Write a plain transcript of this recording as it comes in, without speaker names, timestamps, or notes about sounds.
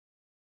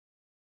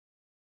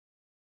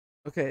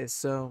Okay,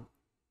 so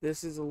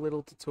this is a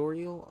little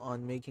tutorial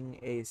on making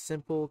a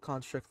simple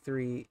Construct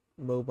 3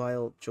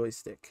 mobile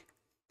joystick.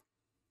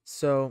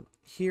 So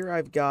here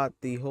I've got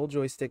the whole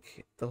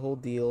joystick, the whole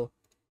deal,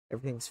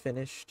 everything's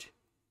finished.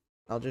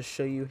 I'll just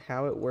show you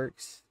how it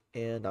works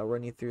and I'll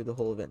run you through the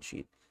whole event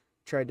sheet.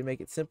 Tried to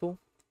make it simple.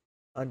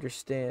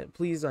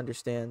 Please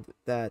understand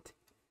that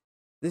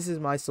this is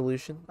my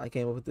solution. I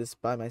came up with this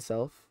by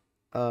myself.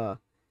 Uh,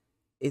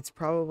 it's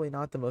probably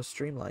not the most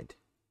streamlined.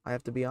 I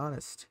have to be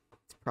honest.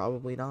 It's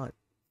probably not.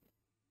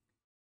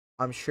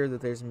 I'm sure that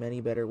there's many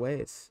better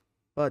ways,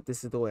 but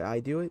this is the way I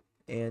do it,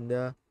 and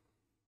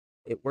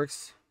it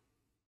works.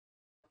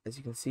 As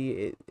you can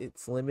see,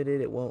 it's limited.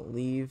 It won't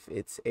leave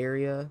its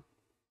area.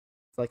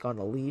 It's like on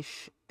a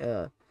leash.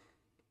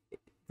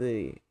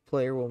 The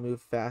player will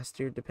move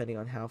faster depending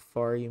on how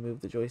far you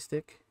move the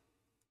joystick,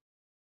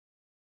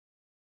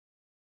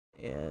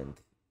 and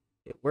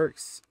it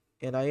works.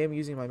 And I am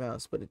using my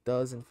mouse, but it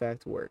does in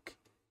fact work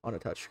on a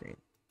touchscreen.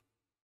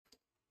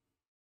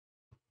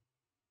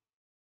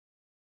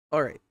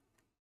 All right,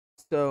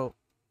 so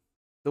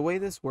the way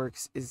this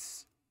works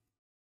is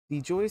the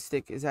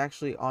joystick is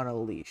actually on a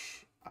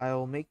leash.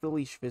 I'll make the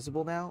leash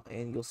visible now,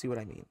 and you'll see what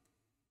I mean.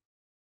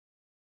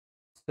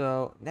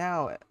 So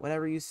now,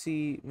 whenever you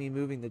see me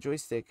moving the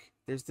joystick,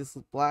 there's this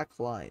black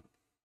line.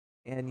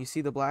 And you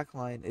see the black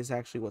line is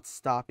actually what's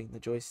stopping the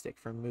joystick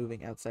from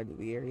moving outside of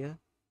the area.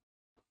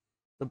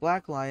 The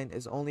black line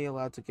is only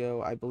allowed to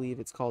go, I believe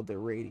it's called the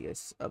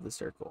radius of the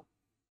circle.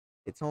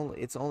 It's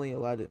only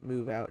allowed to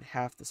move out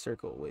half the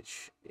circle,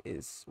 which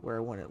is where I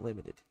want it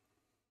limited.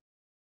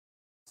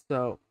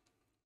 So,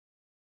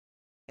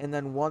 and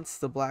then once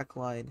the black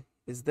line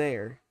is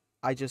there,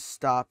 I just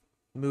stop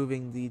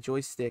moving the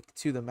joystick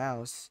to the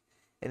mouse,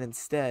 and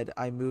instead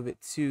I move it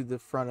to the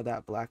front of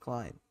that black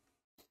line.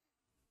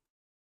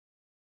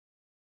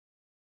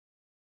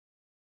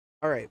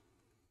 Alright,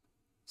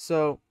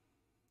 so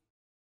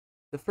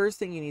the first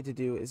thing you need to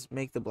do is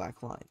make the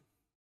black line.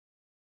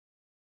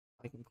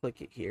 I can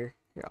click it here.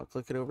 Here, I'll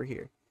click it over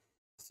here.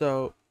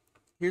 So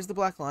here's the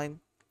black line.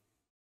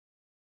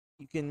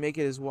 You can make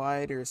it as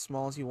wide or as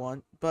small as you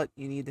want, but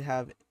you need to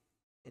have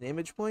an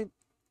image point,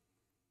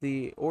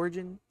 the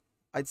origin.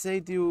 I'd say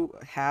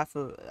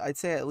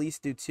at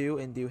least do two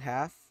and do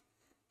half.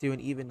 Do an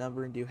even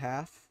number and do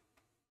half,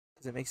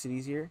 because it makes it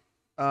easier.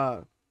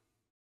 And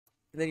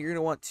then you're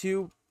gonna want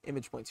two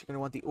image points. You're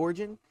gonna want the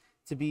origin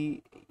to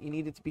be, you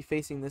need it to be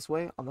facing this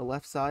way on the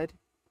left side,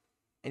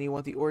 and you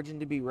want the origin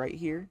to be right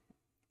here,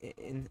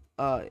 in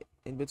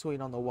between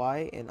on the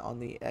Y and on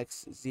the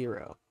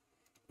X0.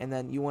 And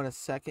then you want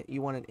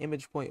an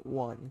image point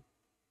 1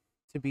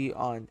 to be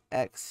on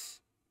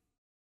X.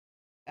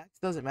 X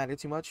doesn't matter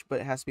too much, but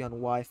it has to be on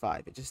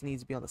Y5. It just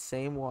needs to be on the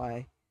same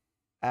Y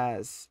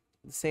as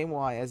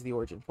the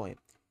origin point.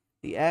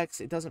 The X,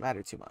 it doesn't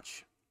matter too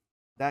much.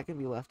 That can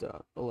be left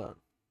alone.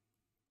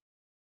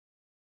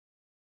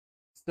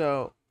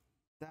 So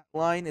that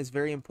line is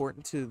very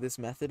important to this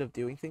method of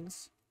doing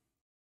things.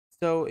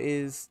 So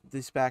is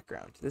this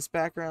background. This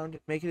background,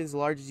 make it as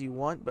large as you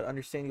want, but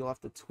understand you'll have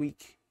to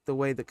tweak the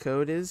way the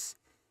code is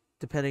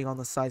depending on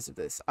the size of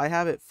this. I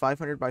have it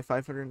 500 by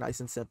 500, nice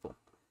and simple.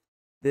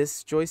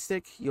 This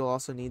joystick, you'll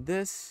also need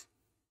this.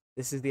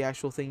 This is the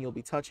actual thing you'll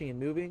be touching and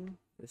moving.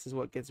 This is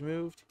what gets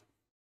moved.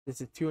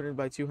 This is 200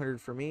 by 200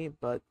 for me,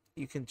 but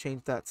you can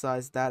change that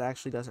size. That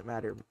actually doesn't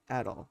matter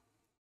at all.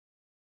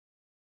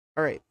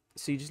 All right,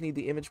 so you just need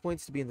the image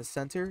points to be in the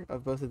center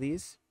of both of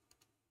these.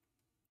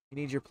 You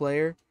need your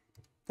player.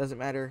 Doesn't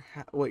matter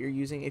what you're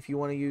using. If you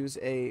want to use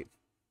a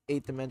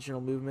 8-dimensional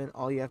movement,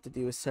 all you have to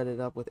do is set it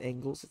up with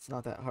angles. It's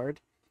not that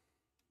hard.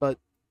 But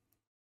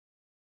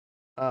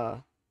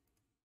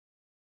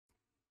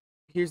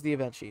here's the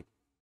event sheet.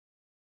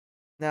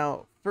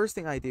 Now, first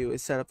thing I do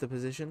is set up the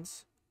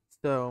positions.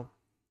 So,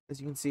 as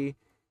you can see,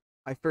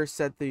 I first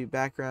set the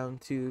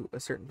background to a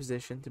certain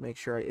position to make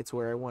sure it's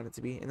where I want it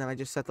to be, and then I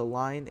just set the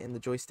line and the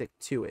joystick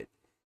to it.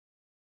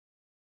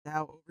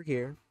 Now, over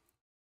here,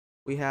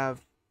 we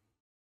have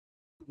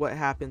what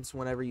happens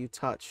whenever you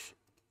touch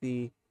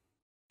the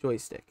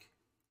joystick.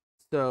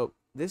 So,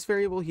 this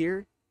variable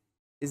here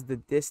is the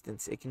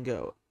distance it can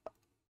go.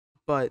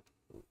 But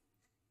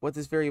what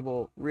this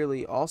variable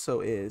really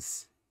also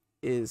is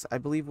I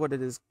believe what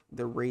it is,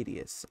 the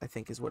radius, I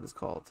think is what it's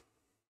called.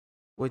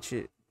 Which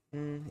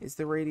is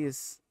the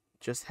radius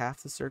just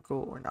half the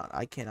circle or not?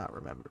 I cannot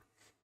remember.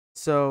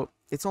 So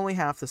it's only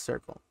half the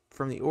circle.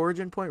 From the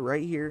origin point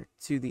right here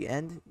to the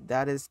end,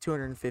 that is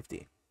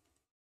 250.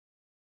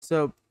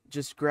 So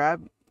just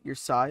grab your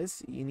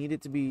size. You need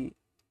it to be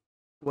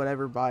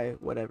whatever by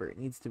whatever. It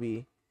needs to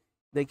be,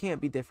 they can't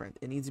be different.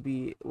 It needs to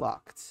be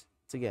locked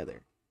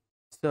together.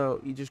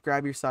 So you just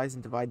grab your size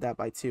and divide that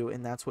by 2,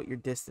 and that's what your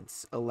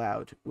distance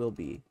allowed will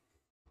be.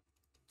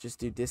 Just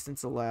do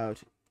distance allowed,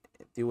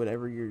 do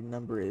whatever your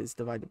number is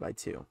divided by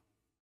 2.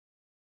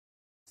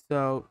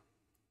 So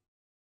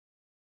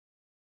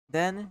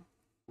then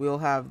we'll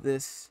have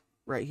this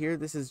right here.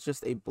 This is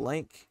just a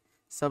blank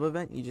sub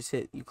event.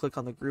 You click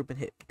on the group and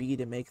hit B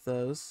to make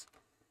those.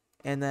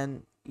 And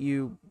then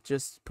you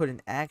just put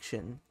an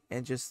action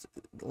and just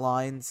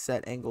line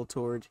set angle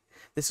toward.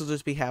 This will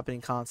just be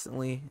happening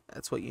constantly.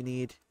 That's what you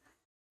need.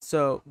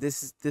 So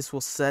this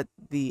will set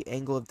the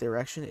angle of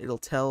direction. It'll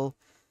tell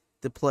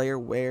the player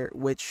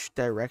which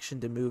direction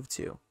to move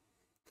to,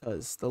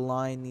 because the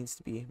line needs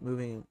to be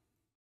moving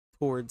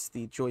towards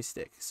the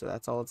joystick. So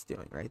that's all it's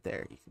doing right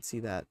there. You can see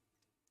that.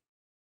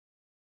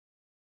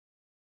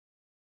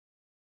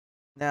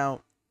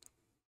 Now,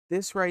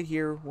 this right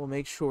here will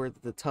make sure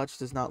that the touch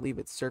does not leave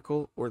its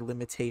circle or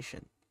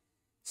limitation.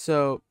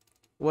 So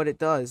what it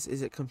does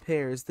is it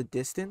compares the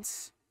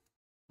distance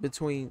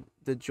between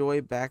the joy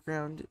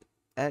background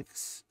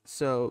X.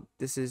 So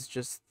this is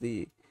just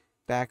the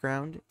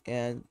background,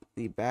 and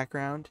the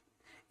background,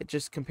 it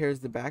just compares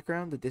the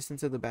background, the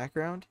distance of the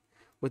background,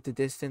 with the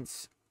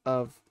distance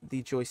of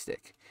the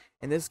joystick.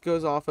 And this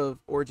goes off of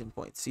origin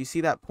points. So you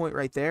see that point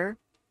right there?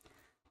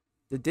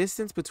 The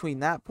distance between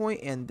that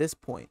point and this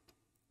point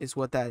is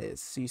what that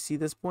is. So you see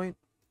this point?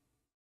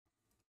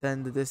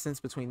 Then the distance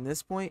between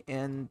this point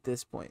and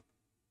this point.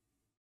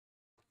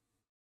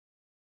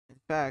 In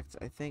fact,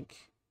 I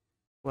think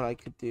what I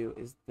could do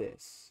is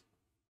this.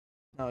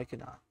 No, I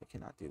cannot. I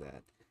cannot do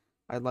that.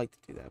 I'd like to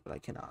do that, but I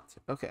cannot.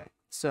 Okay,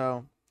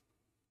 so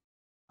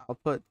I'll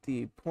put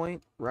the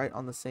point right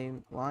on the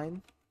same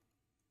line.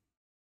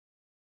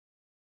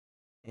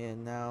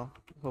 And now,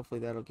 hopefully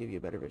that'll give you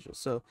a better visual.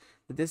 So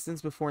the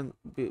distance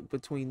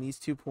between these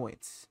 2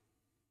 points,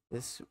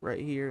 this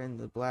right here and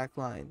the black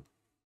line,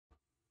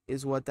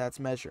 is what that's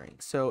measuring.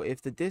 So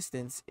if the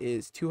distance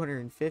is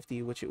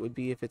 250, which it would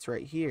be if it's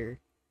right here,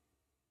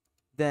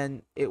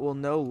 then it will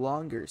no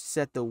longer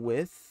set the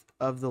width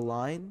of the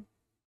line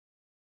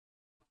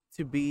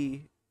to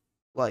be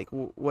like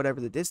whatever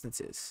the distance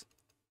is.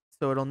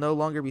 So it'll no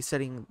longer be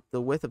setting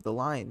the width of the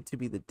line to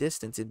be the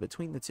distance in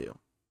between the two.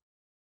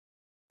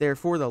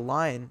 Therefore, the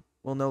line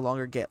will no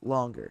longer get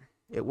longer.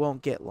 It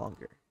won't get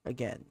longer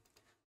again.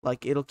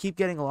 Like, it'll keep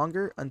getting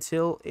longer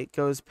until it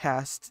goes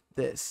past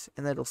this,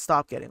 and then it'll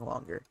stop getting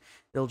longer.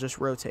 It'll just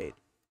rotate.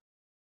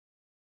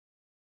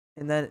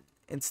 And then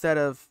instead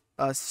of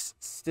us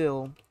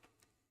still,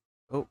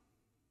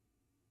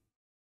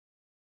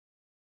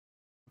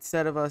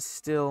 instead of us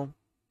still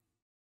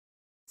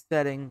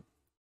setting,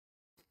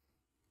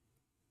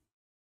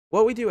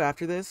 what we do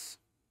after this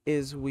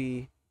is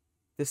we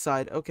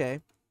decide,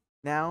 okay,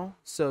 now,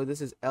 so this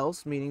is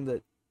else, meaning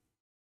that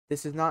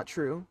this is not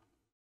true.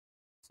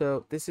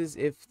 So this is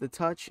if the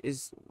touch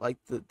is like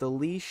the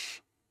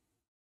leash,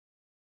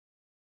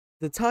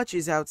 the touch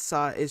is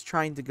outside, is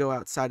trying to go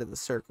outside of the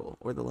circle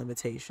or the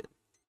limitation.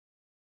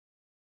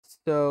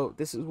 So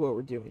this is what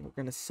we're doing.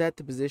 We're going to set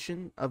the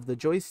position of the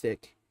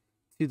joystick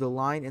to the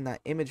line in that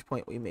image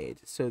point we made.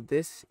 So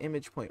this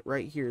image point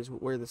right here is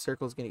where the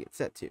circle is going to get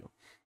set to.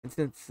 And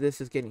since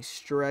this is getting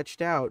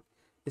stretched out,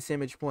 this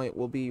image point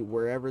will be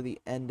wherever the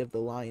end of the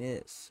line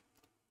is.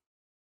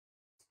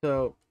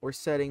 So we're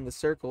setting the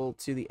circle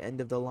to the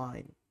end of the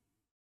line.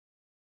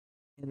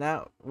 And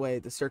that way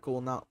the circle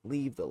will not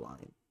leave the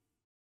line.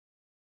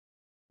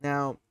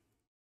 Now,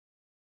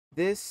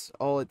 this,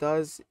 all it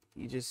does,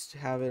 you just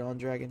have it on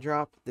drag and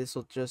drop. This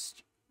will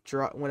just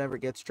drop whenever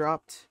it gets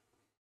dropped.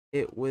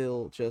 It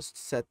will just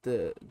set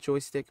the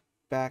joystick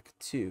back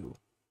to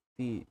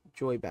the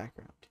joy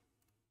background.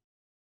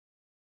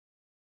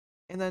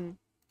 And then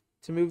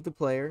to move the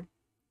player,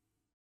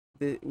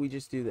 we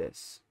just do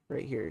this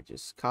right here.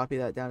 Just copy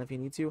that down if you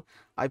need to.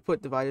 I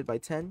put divided by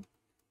 10.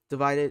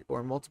 Divide it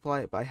or multiply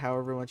it by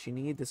however much you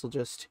need. This will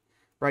just,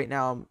 right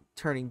now I'm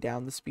turning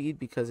down the speed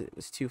because it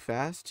was too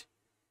fast.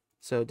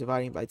 So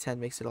dividing by 10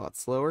 makes it a lot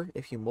slower.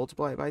 If you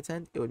multiply it by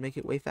 10, it would make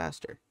it way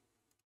faster.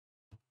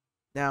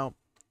 Now,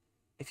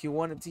 if you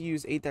wanted to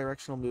use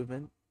 8-directional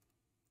movement,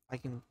 I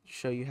can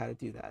show you how to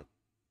do that.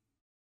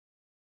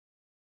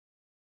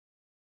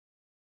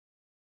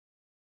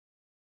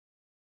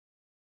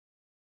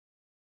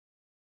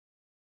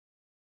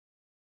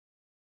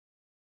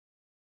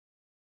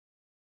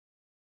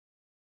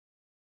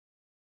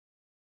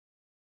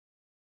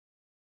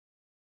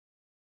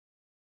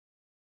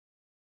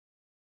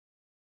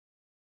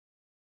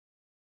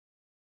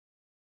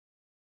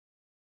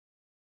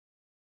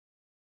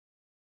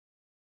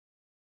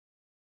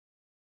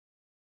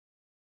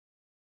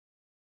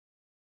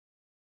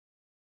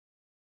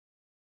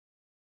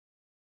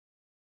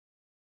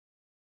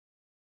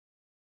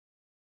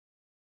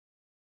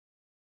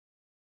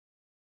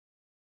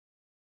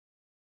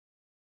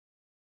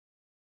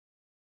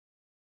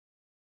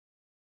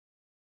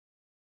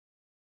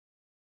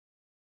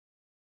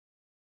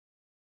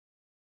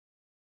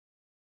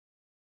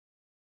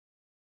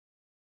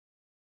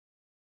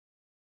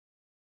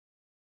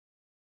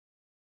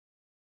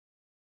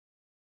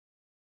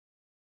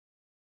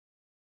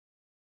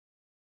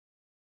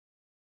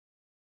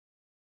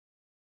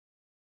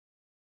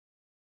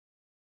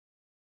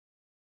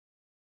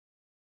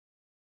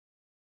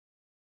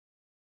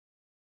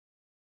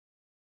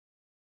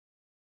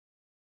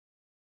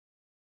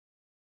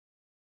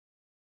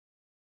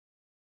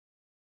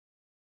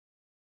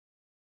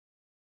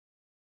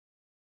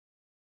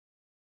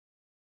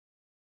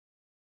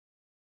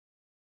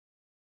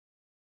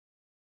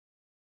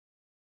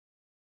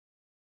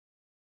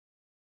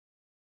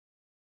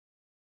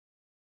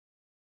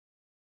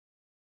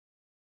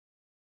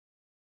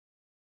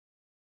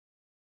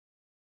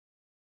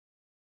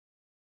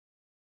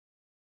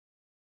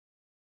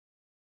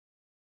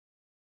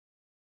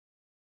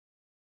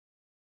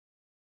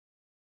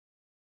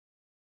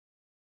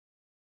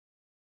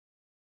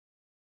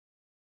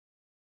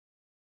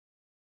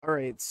 All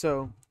right,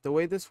 so the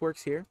way this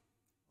works here,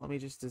 let me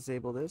just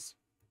disable this.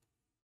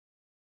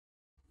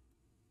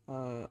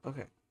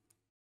 Okay.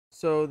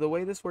 So the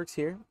way this works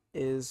here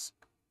is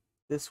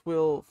this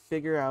will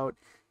figure out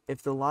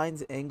if the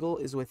line's angle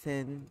is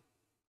within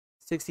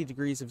 60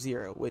 degrees of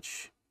 0,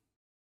 which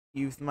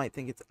you might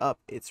think it's up,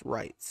 it's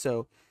right.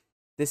 So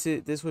this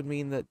would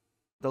mean that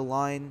the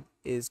line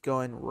is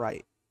going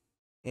right.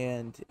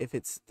 And if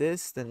it's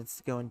this, then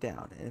it's going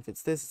down. And if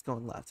it's this, it's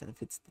going left. And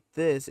if it's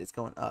this, it's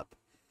going up.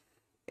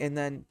 And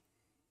then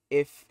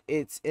if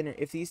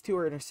these two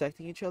are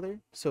intersecting each other,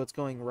 so it's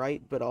going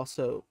right but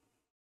also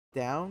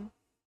down,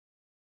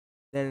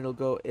 then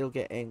it'll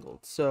get angled.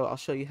 So I'll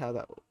show you how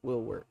that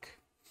will work.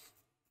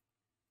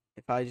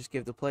 If I just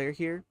give the player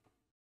here,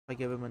 if I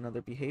give him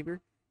another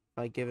behavior,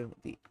 if I give him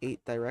the 8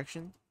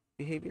 direction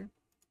behavior,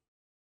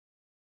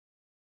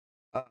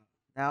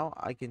 now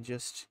I can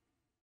just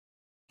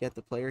get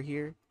the player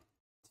here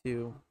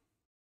to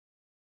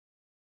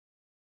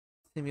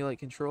simulate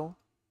control,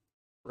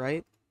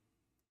 right,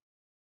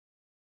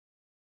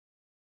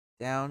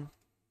 down,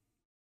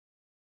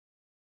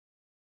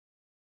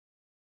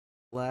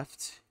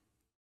 left,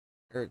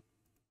 or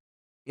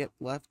yep,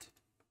 left,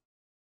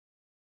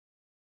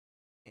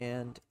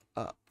 and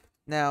up.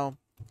 Now,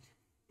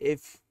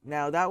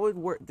 now that would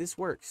work, this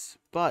works,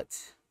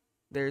 but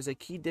there's a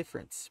key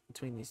difference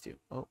between these two.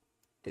 Oh,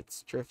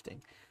 it's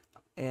drifting.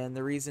 And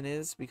the reason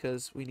is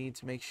because we need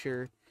to make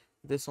sure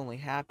this only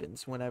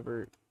happens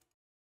whenever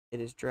it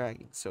is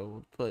dragging. So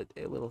we'll put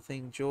a little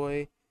thing,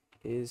 joy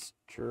is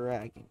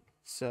dragging.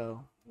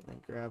 So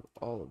then grab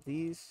all of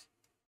these,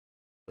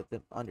 put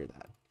them under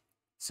that.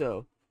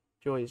 So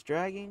joy is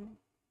dragging,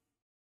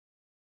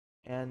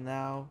 and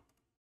now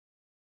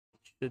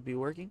it should be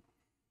working.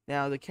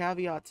 Now the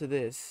caveat to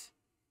this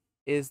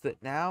is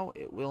that now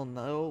it will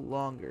no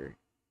longer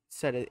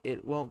set it,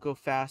 it won't go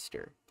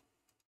faster.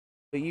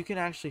 But you can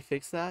actually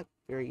fix that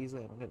very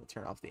easily. I'm going to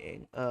turn off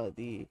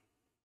the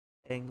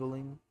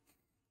angling.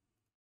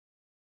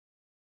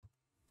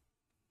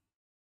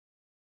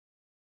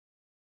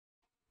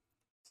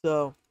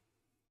 So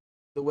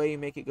the way you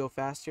make it go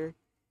faster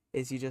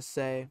is you just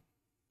say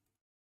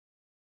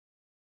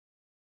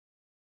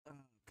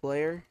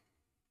player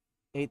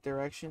 8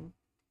 direction,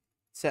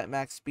 set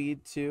max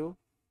speed to,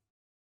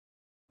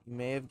 you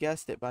may have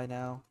guessed it by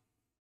now,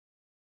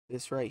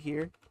 this right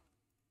here.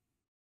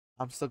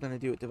 I'm still going to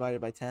do it divided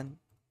by 10.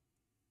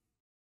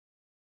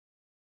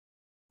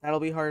 That'll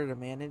be harder to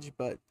manage,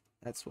 but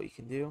that's what you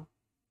can do.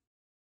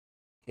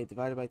 Okay,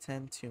 divided by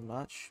 10, too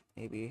much.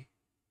 Maybe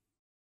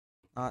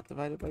not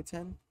divided by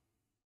 10.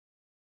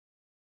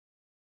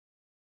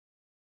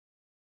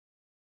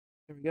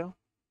 There we go.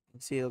 You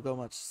can see it'll go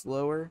much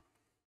slower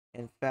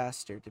and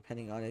faster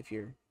depending on if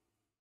you're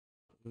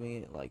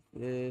doing it like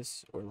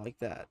this or like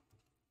that.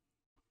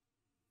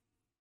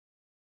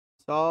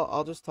 So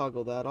I'll just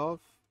toggle that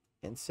off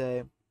and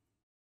say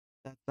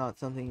that's not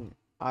something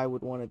I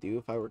would want to do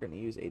if I were going to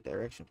use 8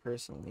 direction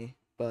personally,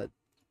 but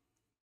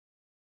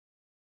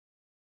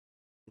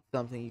it's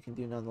something you can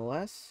do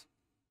nonetheless.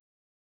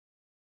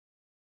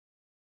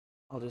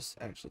 I'll just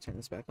actually turn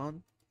this back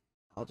on.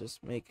 I'll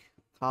just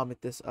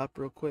comment this up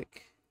real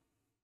quick.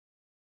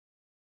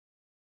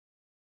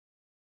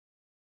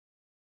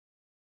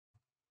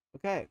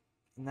 Okay,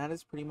 and that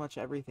is pretty much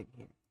everything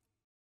here.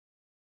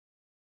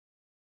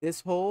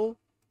 This whole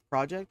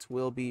project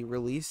will be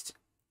released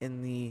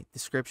in the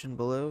description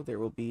below. There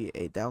will be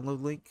a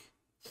download link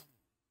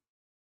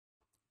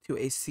to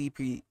a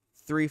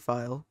CP3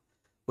 file,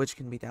 which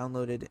can be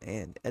downloaded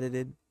and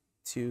edited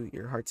to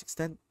your heart's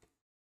extent.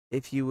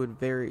 If you would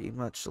very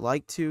much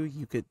like to,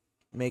 you could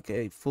make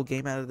a full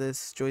game out of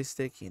this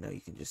joystick. You know,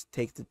 you can just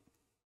take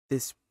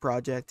this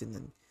project and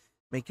then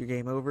make your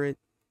game over it,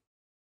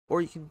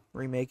 or you can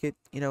remake it.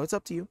 You know, it's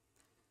up to you.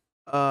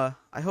 I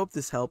hope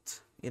this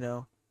helped. You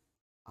know,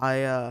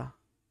 a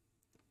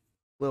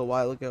little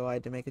while ago I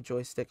had to make a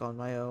joystick on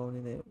my own,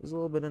 and it was a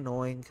little bit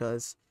annoying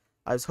because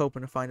I was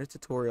hoping to find a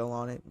tutorial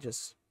on it and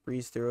just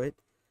breeze through it.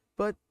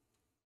 But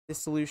this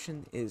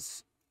solution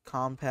is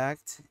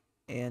compact,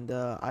 and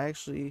I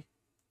actually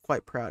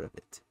quite proud of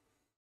it.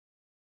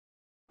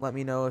 Let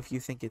me know if you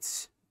think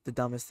it's the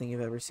dumbest thing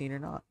you've ever seen or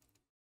not.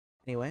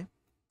 Anyway,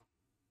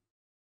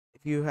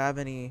 if you have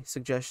any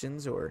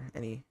suggestions or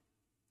anything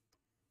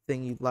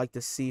you'd like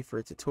to see for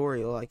a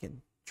tutorial, I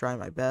can try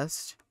my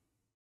best.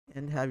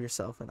 And have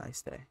yourself a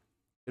nice day.